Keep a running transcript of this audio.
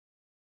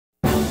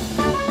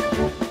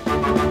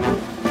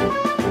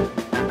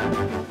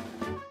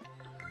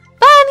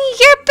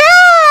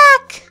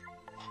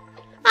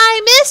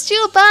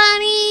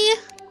Bunny!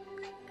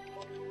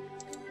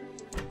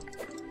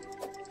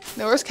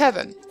 Now, where's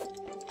Kevin?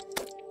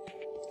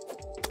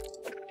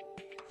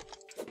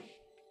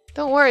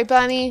 Don't worry,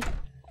 Bunny.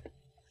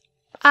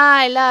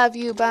 I love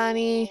you,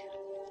 Bunny.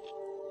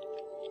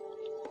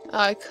 Oh,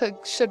 I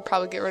should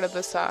probably get rid of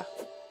this,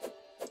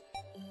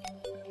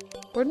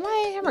 Where'd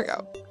my hammer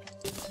go?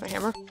 My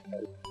hammer?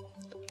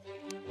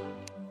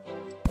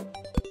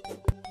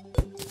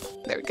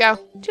 There we go.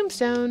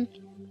 Tombstone.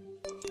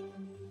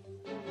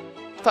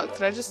 Fuck, what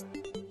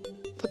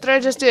did I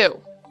just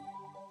do?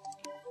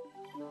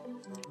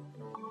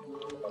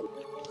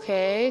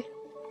 Okay.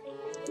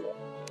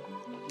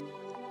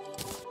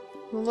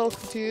 I'm a little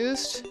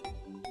confused.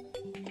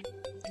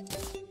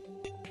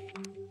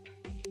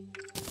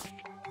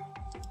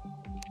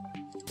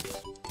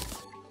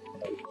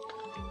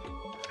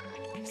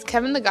 Is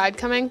Kevin the guide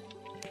coming?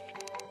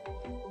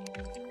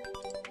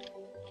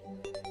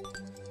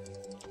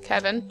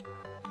 Kevin?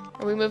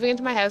 Are we moving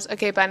into my house?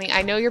 Okay, Bunny,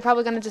 I know you're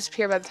probably going to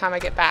disappear by the time I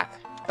get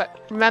back. But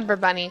remember,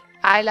 Bunny,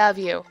 I love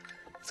you.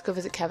 Let's go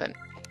visit Kevin.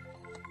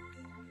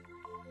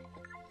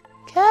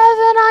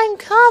 Kevin, I'm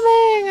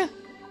coming!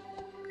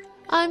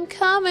 I'm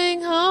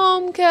coming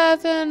home,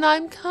 Kevin.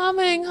 I'm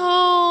coming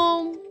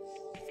home.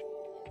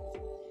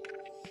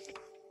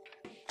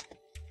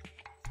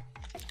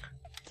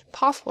 It's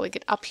impossible to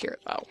get up here,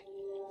 though.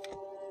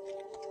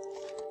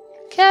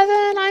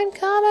 Kevin, I'm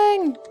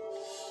coming!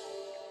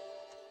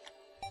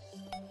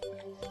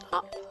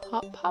 Hop,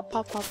 hop, hop,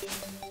 hop, hop.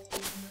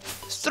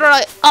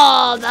 Destroy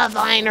all the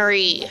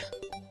vinery!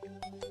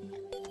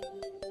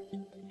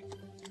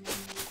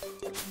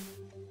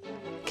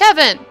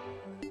 Kevin!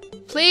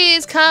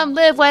 Please come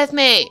live with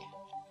me!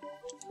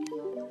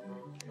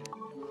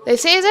 They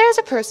say there's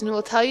a person who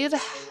will tell you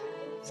to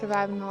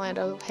survive in the land.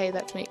 Oh, hey,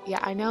 that's me. Yeah,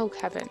 I know,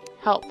 Kevin.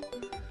 Help.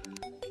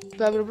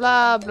 Blah, blah,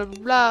 blah, blah,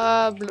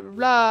 blah,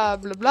 blah, blah,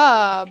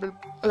 blah, blah.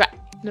 Okay.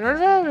 In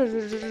order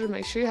to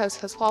make sure your house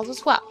has walls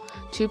as well.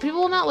 Two people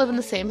will not live in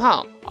the same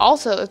home.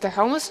 Also, if their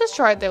home is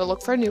destroyed, they will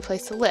look for a new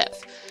place to live.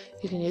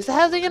 You can use the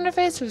housing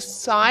interface to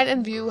assign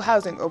and view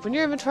housing. Open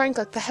your inventory and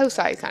click the house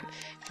icon.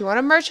 If you want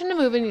a merchant to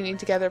move in, you need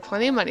to gather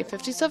plenty of money.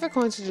 50 silver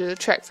coins to do the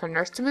trick. For a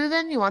nurse to move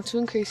in, you want to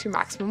increase your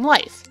maximum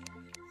life.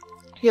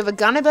 If you have a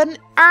gun, I bet an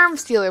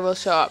arms dealer will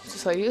show up to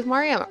sell you with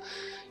more ammo.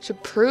 You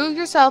should prove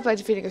yourself by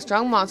defeating a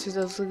strong monster.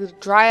 So the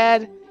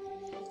dryad.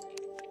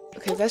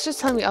 Okay, that's just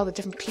telling me all the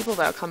different people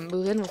that'll come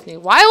move in with me.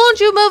 Why won't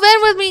you move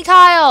in with me,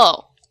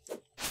 Kyle?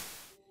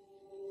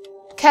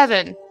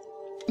 Kevin.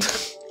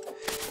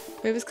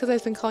 Maybe it's because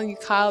I've been calling you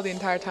Kyle the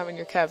entire time and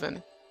you're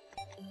Kevin.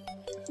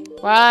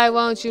 Why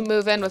won't you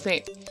move in with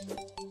me?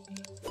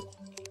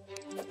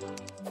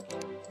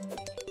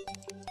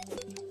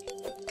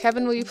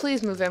 Kevin, will you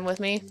please move in with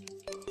me?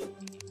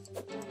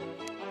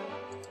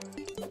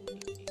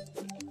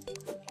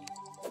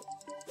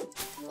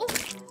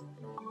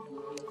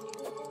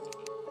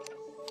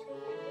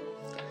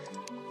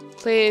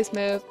 Please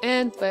move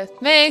in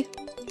with me.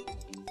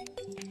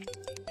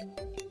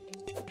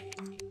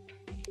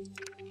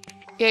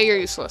 Yeah, you're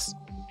useless.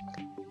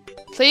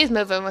 Please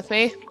move in with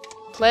me.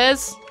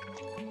 Please.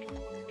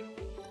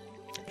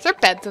 Is there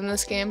beds in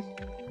this game?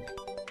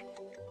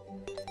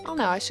 Oh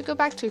no, I should go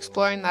back to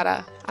exploring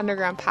that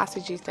underground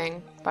passagey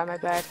thing by my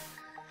bed.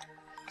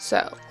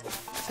 So,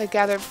 if I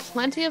gather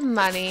plenty of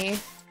money,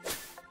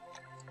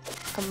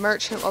 a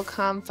merchant will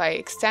come. If I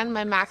extend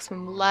my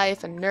maximum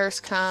life, a nurse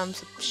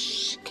comes.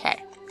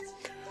 Okay.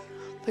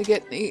 If I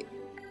get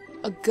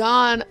a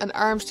gun, an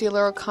arms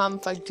dealer will come.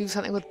 If I do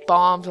something with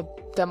bombs, a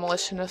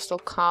demolitionist will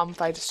come.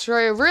 If I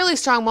destroy a really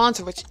strong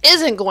monster, which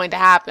isn't going to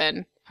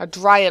happen, a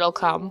dryad will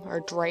come.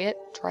 Or dryad?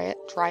 I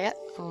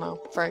don't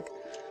know. Frig.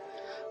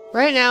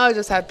 Right now, I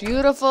just have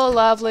beautiful,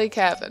 lovely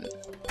Kevin.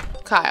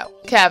 Kyle.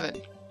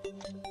 Kevin.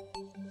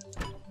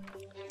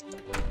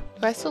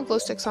 Do I still have glow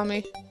sticks on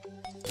me?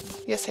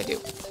 Yes, I do.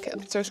 Okay,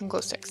 let's throw some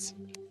glow sticks.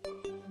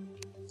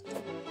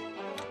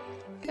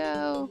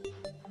 Go.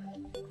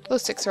 Glow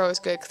sticks are always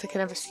good because I can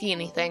never see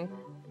anything.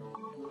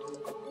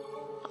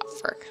 Oh,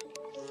 frick.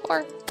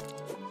 4.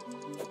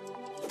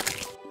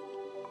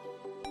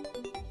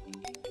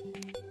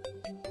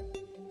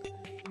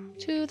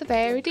 To the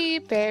very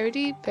deep, very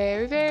deep,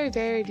 very, very,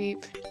 very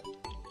deep.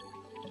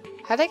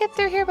 How'd I get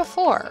through here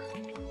before?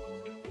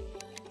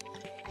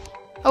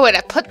 Oh wait,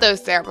 I put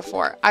those there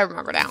before. I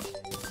remember now.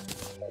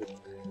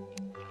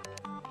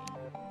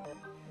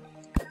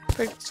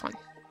 Where's this one?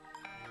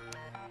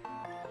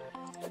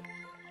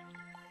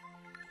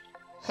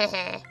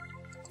 Heh.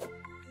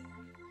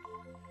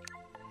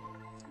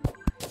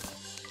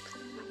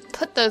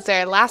 Put those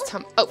there last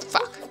time. Oh,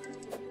 fuck.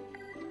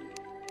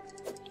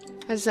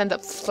 I just ended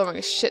up throwing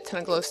a shit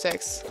ton of glow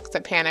sticks because I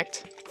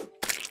panicked.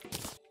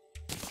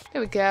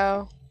 There we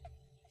go.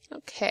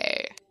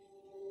 Okay.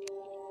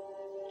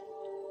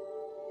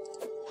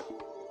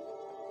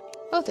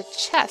 Oh, the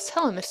chest.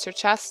 Hello, Mr.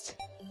 Chest.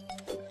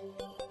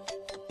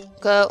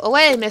 Go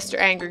away, Mr.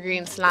 Angry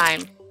Green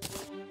Slime.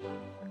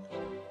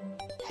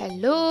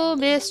 Hello,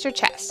 Mr.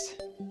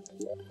 Chest.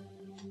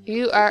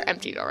 You are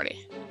emptied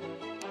already.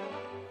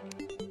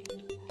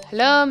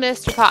 Hello,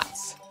 Mr.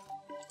 Potts.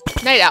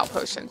 Night owl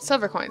potion.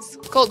 Silver coins.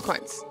 Gold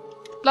coins.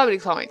 Bloody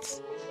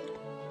coins.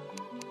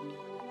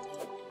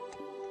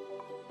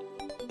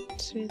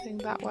 Is there anything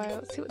that way?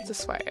 Let's see what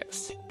this way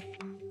is.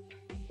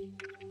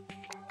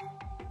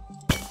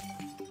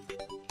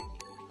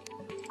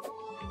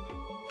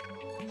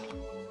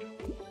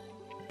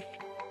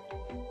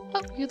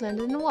 Oh, you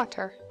landed in the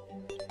water.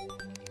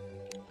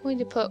 I'm going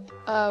to put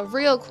a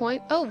real coin.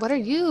 Oh, what are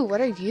you? What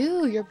are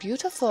you? You're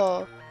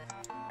beautiful.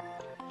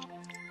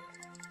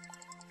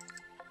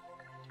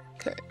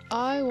 Okay,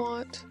 I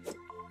want...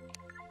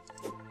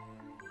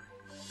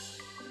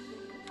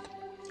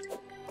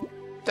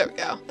 There we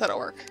go. That'll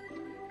work.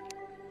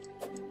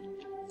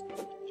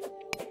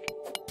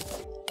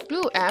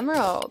 Ooh,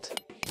 emerald.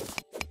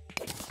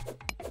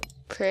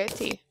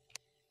 Pretty.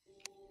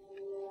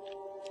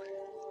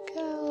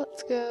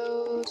 Let's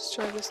go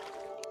destroy this.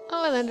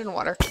 Oh, I landed in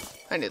water.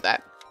 I knew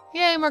that.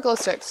 Yay, more glow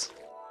sticks.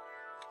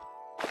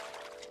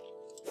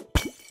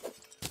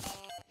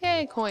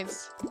 Yay,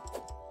 coins.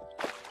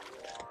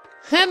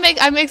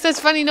 I make such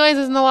funny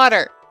noises in the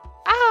water.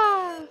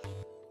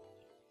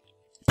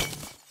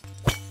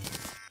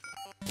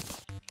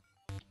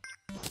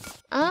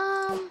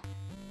 Ah!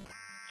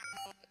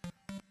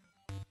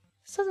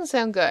 This doesn't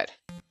sound good.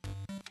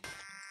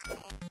 I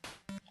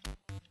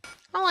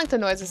don't like the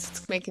noises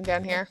it's making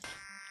down here.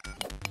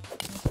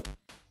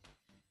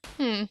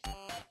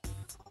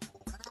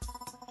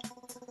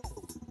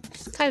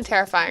 It's kind of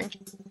terrifying.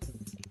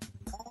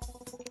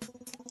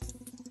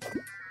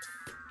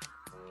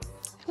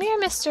 Come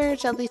here, Mr.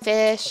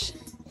 Jellyfish.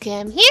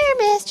 Come here,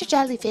 Mr.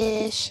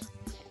 Jellyfish.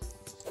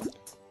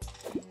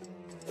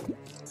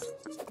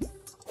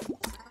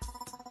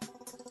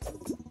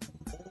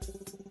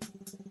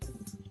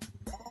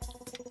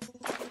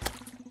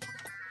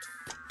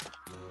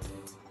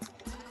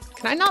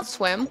 Can I not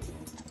swim?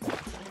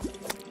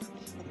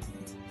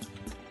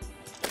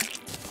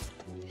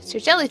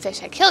 Mr.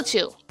 Jellyfish, I killed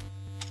you!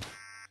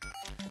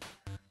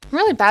 I'm a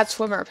really bad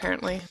swimmer,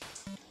 apparently.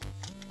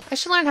 I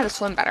should learn how to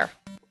swim better.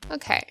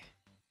 Okay.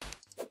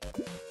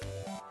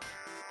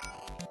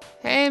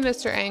 Hey,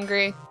 Mr.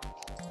 Angry.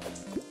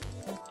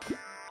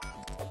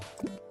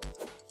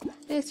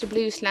 Mr.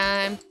 Blue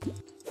Slime.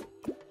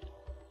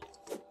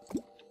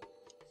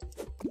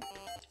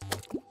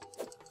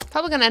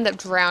 Probably gonna end up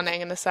drowning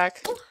in a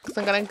sec. Because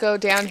I'm gonna go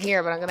down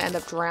here, but I'm gonna end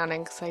up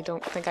drowning because I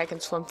don't think I can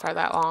swim for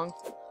that long.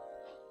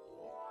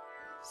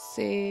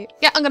 See.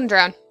 Yeah, I'm gonna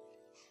drown.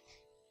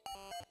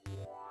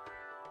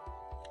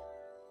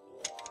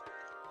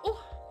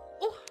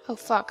 Oh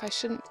fuck, I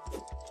shouldn't.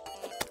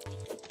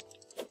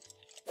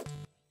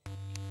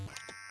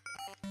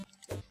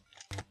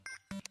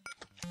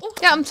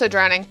 Yeah, I'm so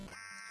drowning.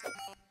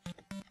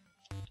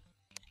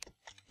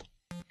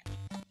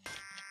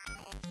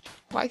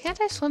 Why can't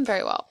I swim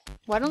very well?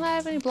 Why don't I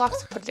have any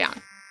blocks to put down?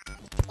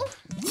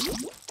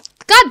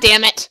 God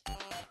damn it!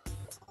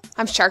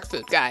 I'm shark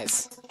food,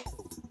 guys.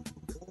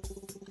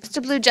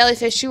 Mr. Blue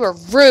Jellyfish, you were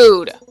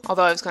rude!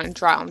 Although I was going to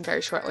drown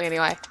very shortly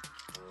anyway.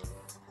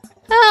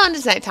 Oh, and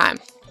it's nighttime.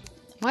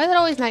 Why is it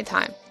always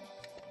nighttime?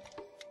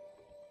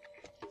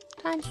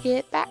 Time to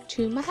get back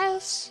to my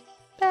house.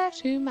 Back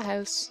to my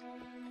house.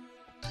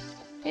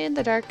 In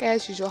the dark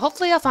as usual.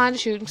 Hopefully I'll find a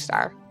shooting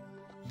star.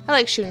 I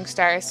like shooting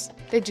stars.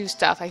 They do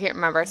stuff. I can't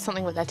remember. It's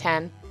something with a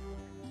 10.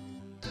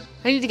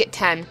 I need to get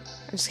 10.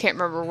 I just can't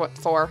remember what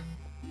for.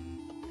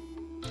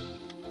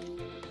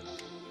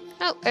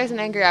 Oh, there's an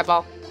angry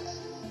eyeball.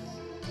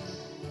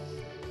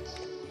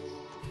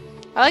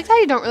 I like how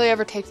you don't really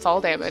ever take fall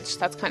damage.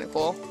 That's kind of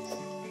cool.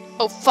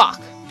 Oh, fuck.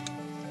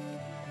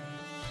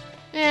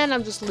 And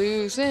I'm just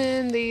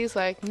losing these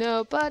like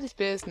nobody's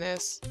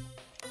business.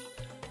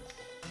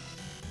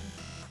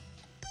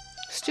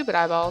 Stupid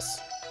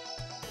eyeballs.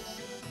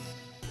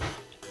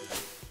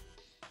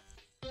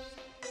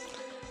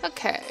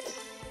 Okay.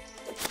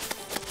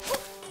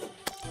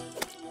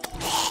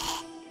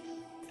 I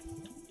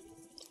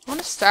want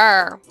a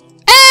star.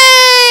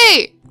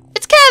 Hey!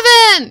 It's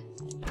Kevin!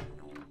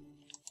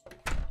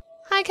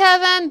 Hi,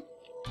 Kevin.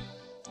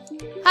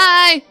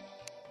 Hi.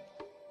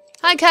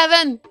 Hi,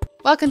 Kevin.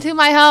 Welcome to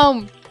my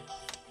home.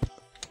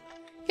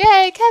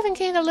 Yay, Kevin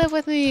came to live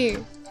with me.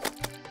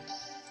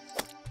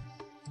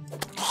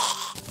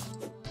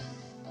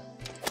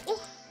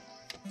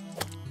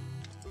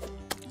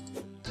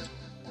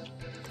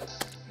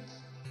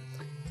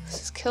 Let's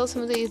just kill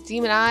some of these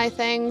demon eye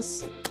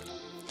things.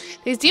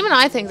 These demon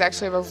eye things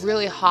actually have a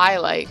really high,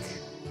 like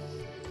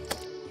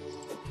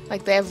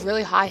they have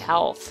really high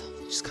health.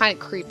 Which is kind of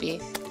creepy.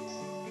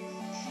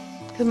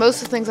 Because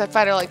most of the things I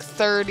fight are like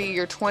 30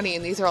 or 20,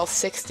 and these are all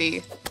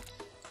 60.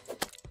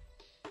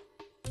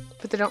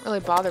 But they don't really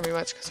bother me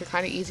much because they're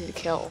kind of easy to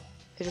kill.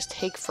 They just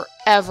take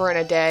forever and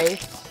a day.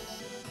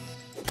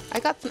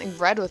 I got something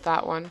red with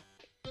that one.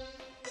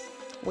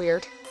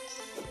 Weird.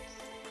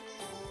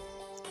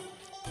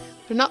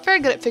 They're not very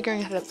good at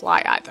figuring out how to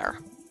fly either.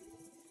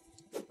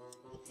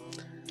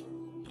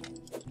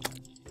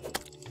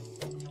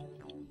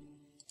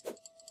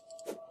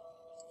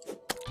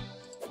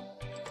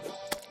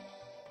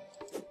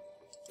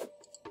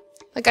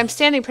 Like, I'm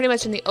standing pretty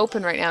much in the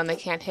open right now and they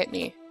can't hit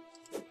me.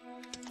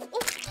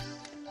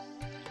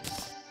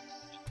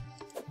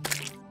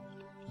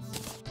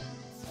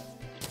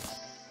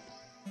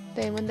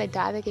 Then when they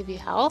die, they give you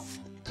health?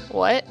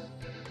 What?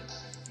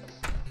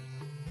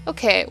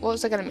 Okay, what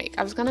was I gonna make?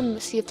 I was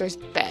gonna see if there's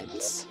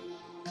beds.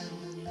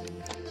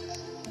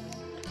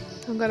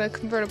 I'm gonna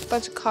convert a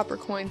bunch of copper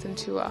coins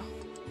into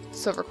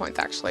silver coins,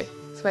 actually.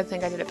 So I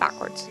think I did it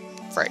backwards.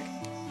 Frig.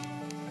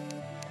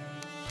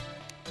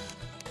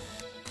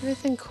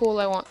 Anything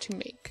cool I want to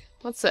make?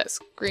 What's this?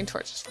 Green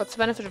torches. What's the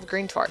benefit of a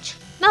green torch?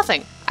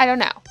 Nothing. I don't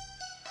know.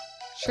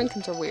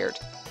 Shrinkins are weird.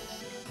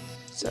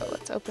 So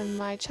let's open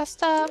my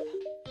chest up.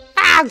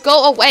 Ah,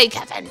 go away,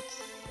 Kevin!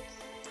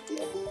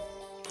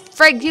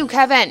 Frig you,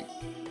 Kevin!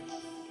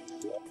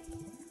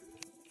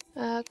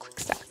 Quick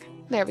stack.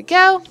 There we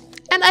go.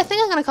 And I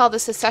think I'm gonna call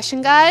this a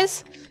session,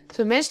 guys.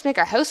 So we managed to make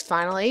our house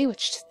finally,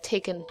 which has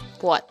taken,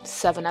 what,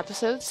 7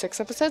 episodes? 6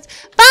 episodes?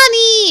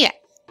 Bunny!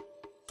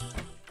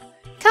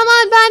 Come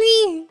on,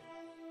 Bunny!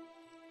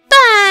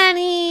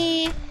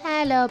 Bunny!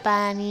 Hello,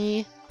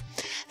 Bunny.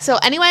 So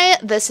anyway,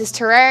 this is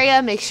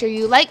Terraria. Make sure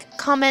you like,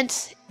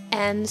 comment,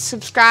 and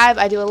subscribe.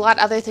 I do a lot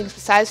of other things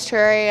besides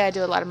Terraria. I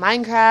do a lot of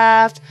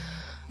Minecraft.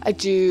 I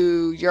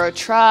do Euro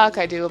Truck.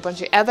 I do a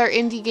bunch of other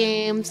indie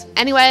games.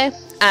 Anyway,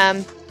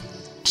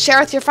 share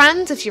with your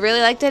friends if you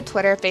really liked it.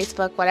 Twitter,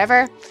 Facebook,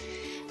 whatever.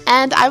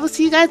 And I will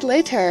see you guys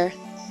later.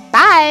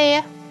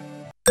 Bye!